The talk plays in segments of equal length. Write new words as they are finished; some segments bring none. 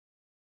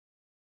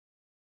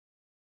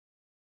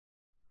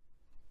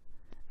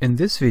In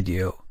this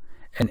video,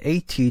 an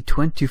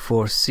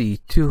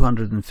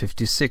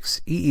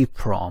AT24C256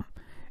 EEPROM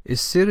is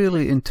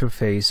serially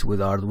interfaced with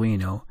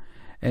Arduino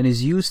and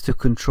is used to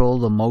control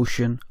the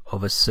motion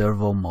of a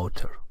servo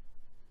motor.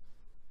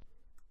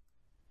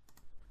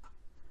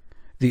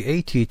 The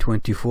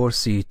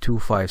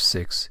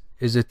AT24C256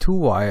 is a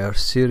two-wire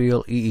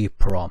serial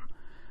EEPROM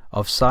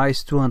of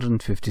size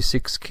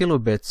 256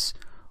 kilobits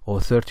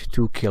or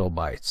 32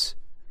 kilobytes.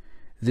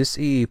 This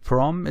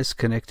EEPROM is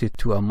connected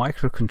to a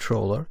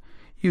microcontroller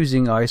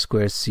using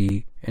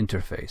I2C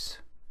interface.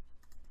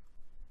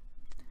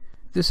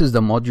 This is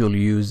the module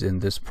used in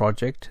this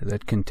project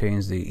that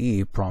contains the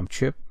EEPROM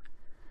chip,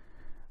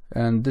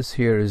 and this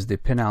here is the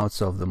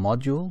pinouts of the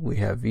module. We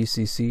have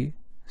VCC,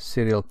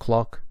 serial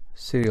clock,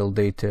 serial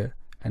data,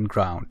 and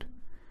ground.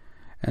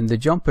 And the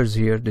jumpers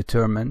here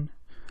determine,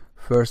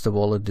 first of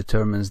all, it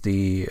determines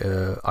the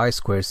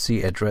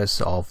I2C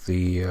address of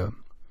the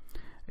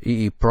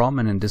EEPROM,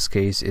 and in this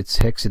case it's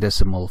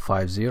hexadecimal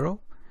 50,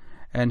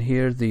 and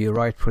here the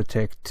write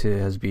protect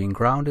has been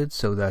grounded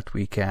so that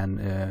we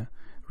can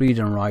read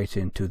and write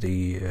into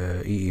the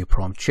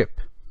EEPROM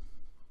chip.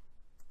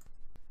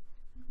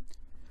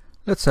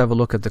 Let's have a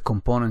look at the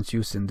components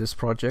used in this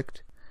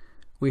project.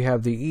 We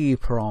have the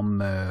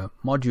EEPROM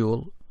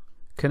module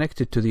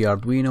connected to the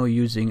Arduino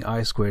using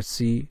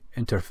I2C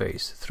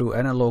interface through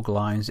analog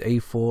lines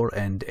A4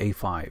 and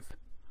A5.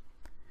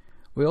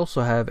 We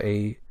also have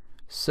a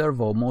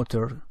servo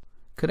motor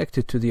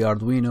connected to the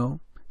Arduino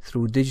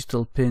through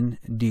digital pin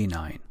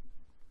D9.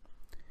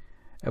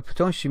 A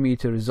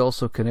potentiometer is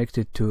also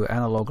connected to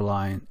analog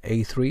line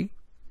A3,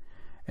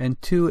 and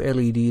two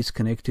LEDs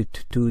connected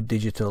to two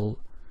digital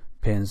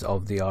pins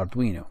of the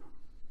Arduino.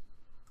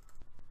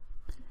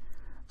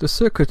 The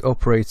circuit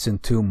operates in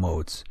two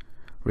modes: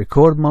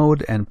 record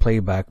mode and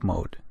playback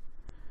mode.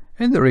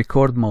 In the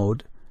record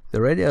mode, the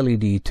red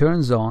LED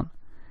turns on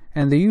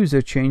and the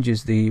user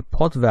changes the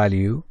pot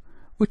value,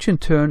 which in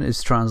turn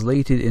is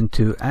translated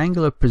into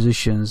angular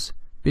positions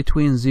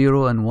between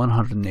 0 and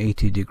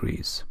 180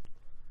 degrees.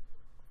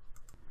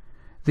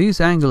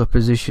 These angular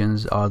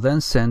positions are then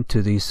sent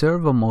to the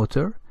servo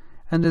motor,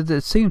 and at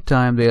the same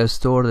time they are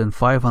stored in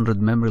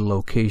 500 memory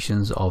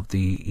locations of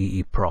the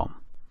EEPROM.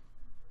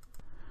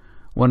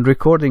 When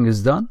recording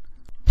is done,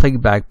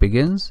 playback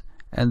begins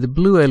and the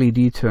blue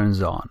LED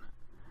turns on,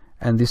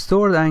 and the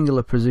stored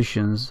angular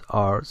positions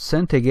are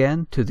sent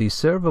again to the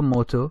servo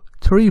motor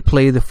to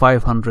replay the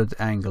 500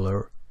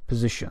 angular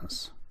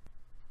positions.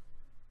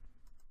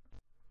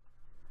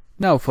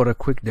 Now for a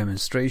quick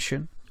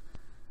demonstration.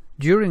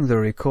 During the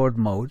record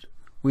mode,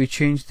 we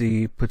change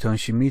the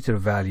potentiometer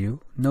value,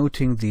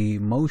 noting the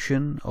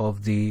motion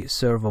of the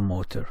servo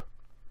motor.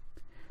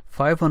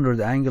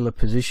 500 angular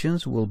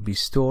positions will be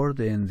stored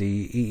in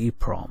the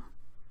EEPROM.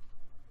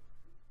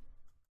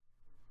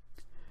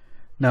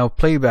 Now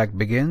playback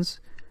begins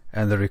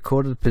and the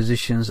recorded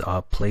positions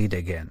are played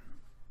again.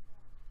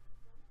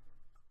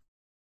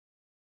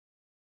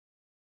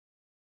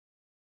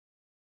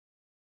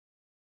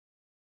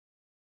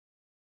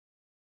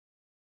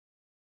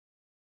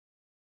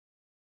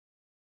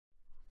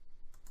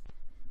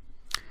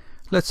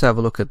 Let's have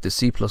a look at the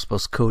C++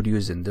 code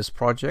used in this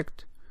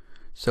project.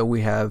 So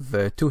we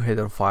have two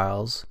header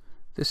files.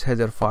 This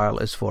header file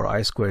is for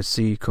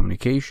I2C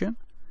communication,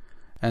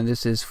 and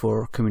this is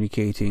for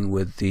communicating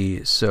with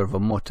the servo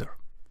motor.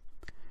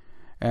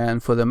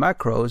 And for the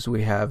macros,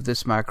 we have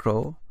this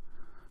macro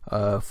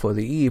for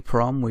the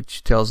EEPROM,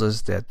 which tells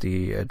us that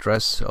the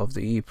address of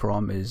the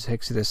EEPROM is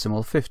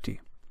hexadecimal 50.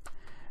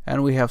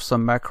 And we have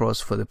some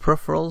macros for the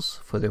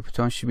peripherals. For the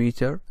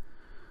potentiometer,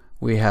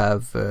 we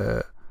have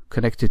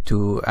connected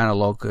to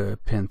analog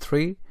pin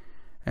 3,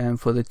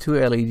 and for the two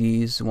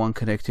LEDs, one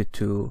connected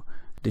to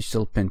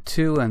digital pin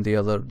 2 and the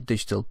other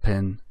digital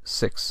pin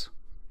 6.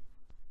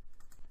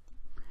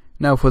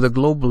 Now for the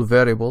global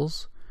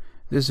variables,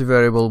 this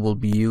variable will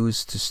be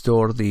used to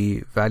store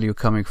the value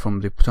coming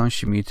from the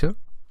potentiometer.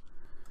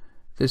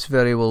 This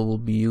variable will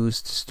be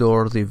used to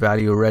store the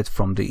value read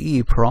from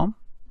the EEPROM,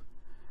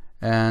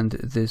 and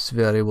this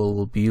variable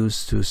will be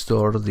used to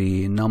store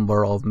the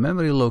number of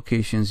memory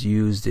locations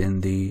used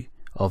in the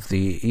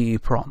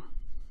EEPROM.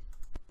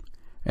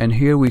 And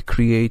here we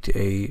create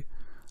a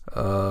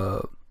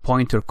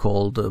pointer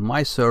called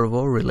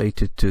myServo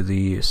related to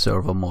the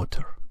servo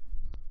motor.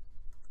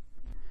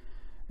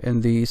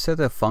 In the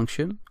setup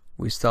function,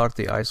 we start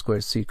the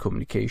I2C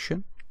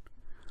communication.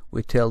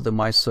 We tell the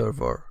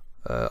myServo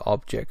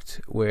object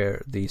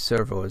where the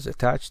servo is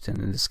attached, and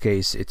in this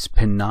case it's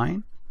pin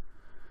 9.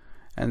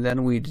 And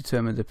then we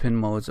determine the pin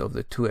modes of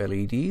the two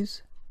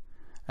LEDs,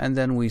 and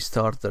then we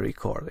start the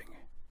recording.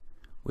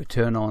 We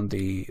turn on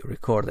the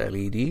record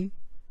LED,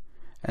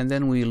 and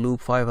then we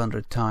loop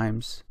 500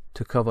 times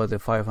to cover the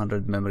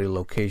 500 memory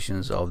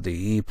locations of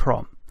the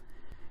EEPROM.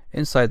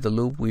 Inside the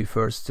loop, we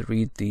first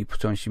read the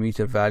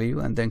potentiometer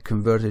value and then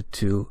convert it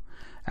to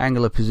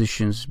angular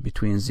positions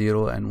between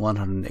 0 and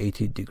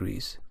 180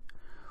 degrees.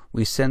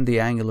 We send the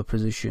angular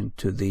position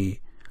to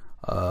the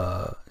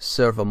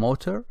servo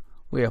motor,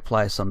 we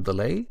apply some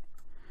delay,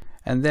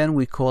 and then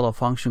we call a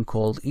function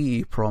called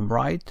EEPROM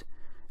write,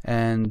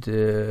 and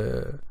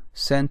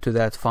send to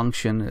that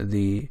function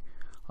the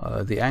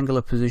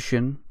angular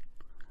position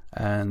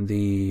and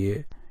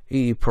the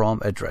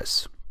EEPROM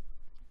address.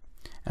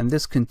 And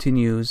this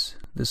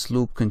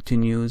loop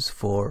continues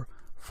for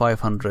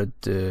 500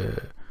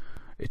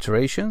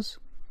 iterations,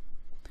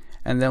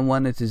 and then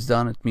when it is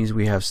done, it means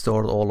we have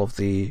stored all of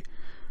the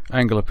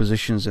angular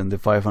positions in the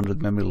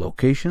 500 memory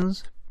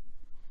locations.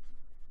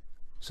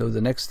 So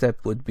the next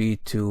step would be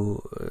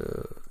to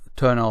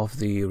turn off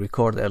the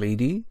record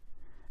LED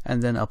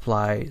and then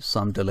apply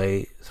some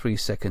delay, 3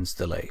 seconds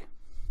delay.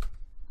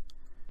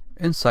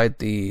 Inside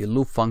the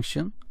loop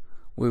function,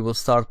 we will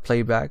start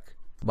playback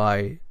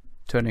by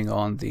turning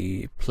on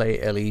the play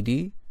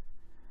LED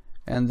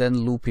and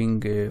then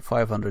looping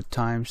 500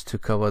 times to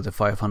cover the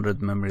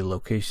 500 memory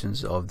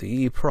locations of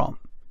the EEPROM.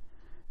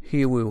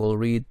 Here we will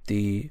read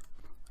the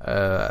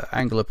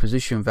angular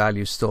position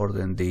value stored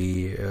in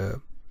the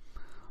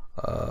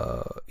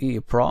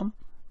EEPROM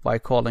by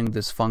calling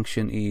this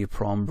function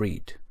EEPROM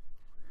read,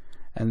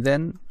 and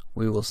then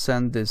we will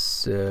send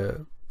this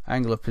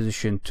angular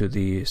position to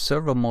the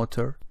servo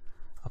motor,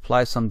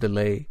 apply some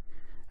delay,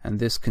 and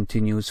this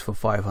continues for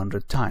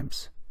 500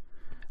 times.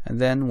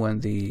 And then when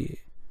the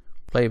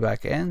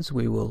playback ends,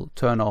 we will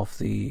turn off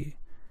the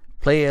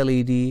play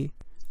LED,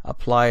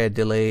 apply a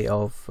delay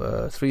of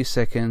 3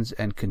 seconds,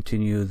 and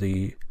continue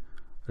the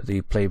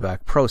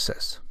playback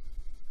process.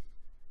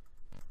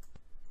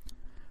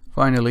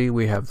 Finally,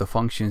 we have the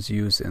functions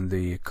used in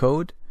the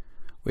code.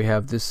 We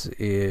have this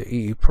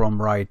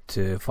EEPROM write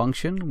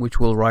function, which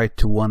will write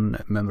to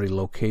one memory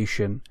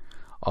location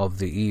of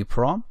the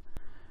EEPROM,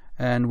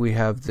 and we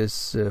have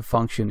this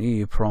function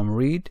EEPROM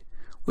read,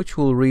 which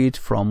will read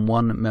from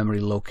one memory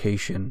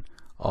location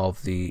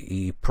of the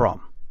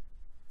EEPROM.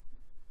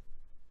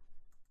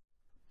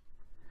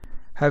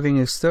 Having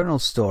external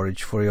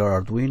storage for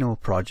your Arduino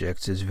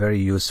projects is very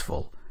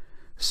useful,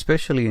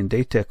 especially in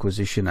data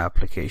acquisition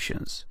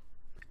applications.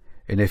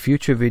 In a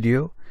future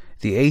video,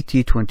 the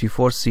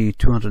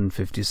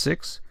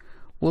AT24C256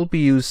 will be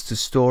used to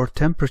store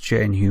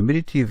temperature and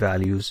humidity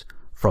values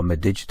from a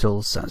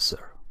digital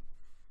sensor.